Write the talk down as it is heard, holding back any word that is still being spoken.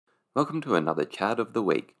Welcome to another chart of the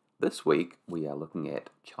week. This week we are looking at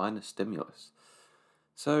China stimulus.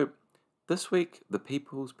 So, this week the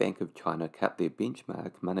People's Bank of China cut their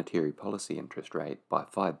benchmark monetary policy interest rate by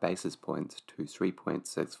 5 basis points to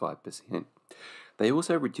 3.65%. They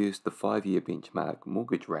also reduced the 5-year benchmark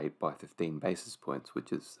mortgage rate by 15 basis points,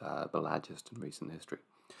 which is the largest in recent history.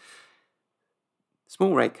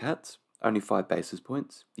 Small rate cuts, only 5 basis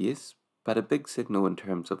points, yes, but a big signal in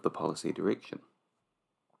terms of the policy direction.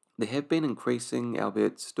 There have been increasing,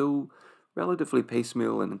 albeit still relatively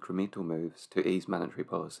piecemeal and incremental moves to ease monetary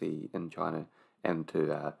policy in China and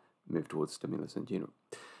to move towards stimulus in general.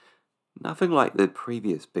 Nothing like the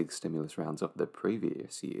previous big stimulus rounds of the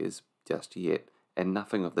previous years just yet, and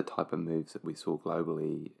nothing of the type of moves that we saw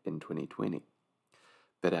globally in 2020.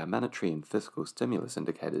 But our monetary and fiscal stimulus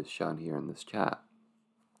indicators shown here in this chart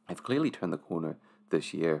have clearly turned the corner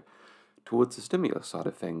this year towards the stimulus side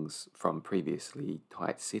of things from previously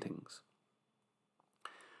tight settings.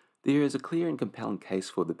 There is a clear and compelling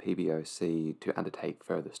case for the PBOC to undertake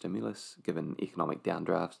further stimulus given economic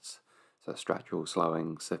downdrafts, so structural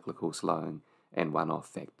slowing, cyclical slowing, and one-off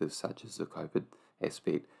factors such as the COVID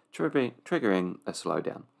aspect triggering a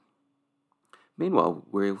slowdown. Meanwhile,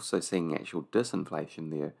 we're also seeing actual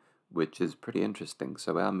disinflation there, which is pretty interesting.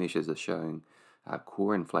 So our measures are showing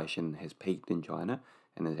core inflation has peaked in China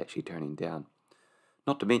and is actually turning down.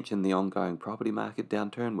 Not to mention the ongoing property market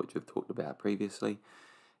downturn, which we've talked about previously,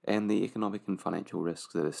 and the economic and financial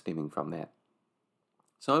risks that are stemming from that.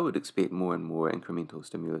 So I would expect more and more incremental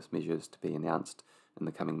stimulus measures to be announced in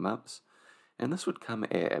the coming months, and this would come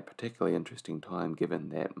at a particularly interesting time given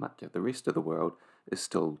that much of the rest of the world is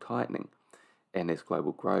still tightening, and as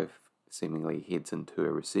global growth seemingly heads into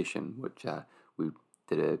a recession, which we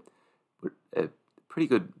did a pretty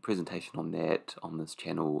good presentation on that on this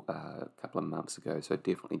channel a couple of months ago, so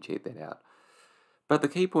definitely check that out. But the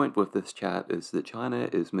key point with this chart is that China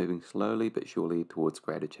is moving slowly but surely towards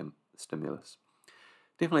greater stimulus.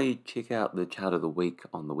 Definitely check out the chart of the week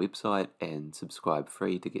on the website and subscribe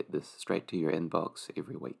free to get this straight to your inbox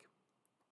every week.